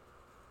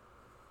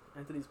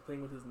 Anthony's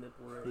playing with his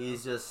nipple right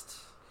He's just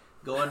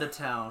going to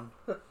town.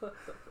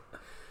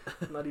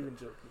 Not even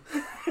joking.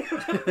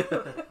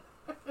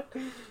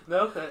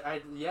 No,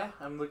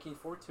 I'm looking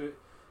forward to it.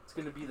 It's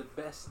going to be the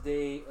best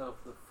day of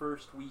the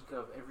first week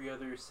of every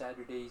other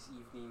Saturday's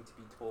evening to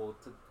be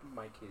told to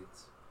my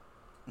kids.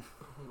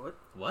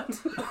 What?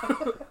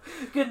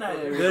 Good night,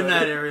 everybody. Good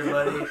night,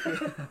 everybody.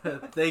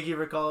 Thank you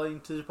for calling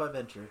to the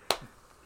Adventure.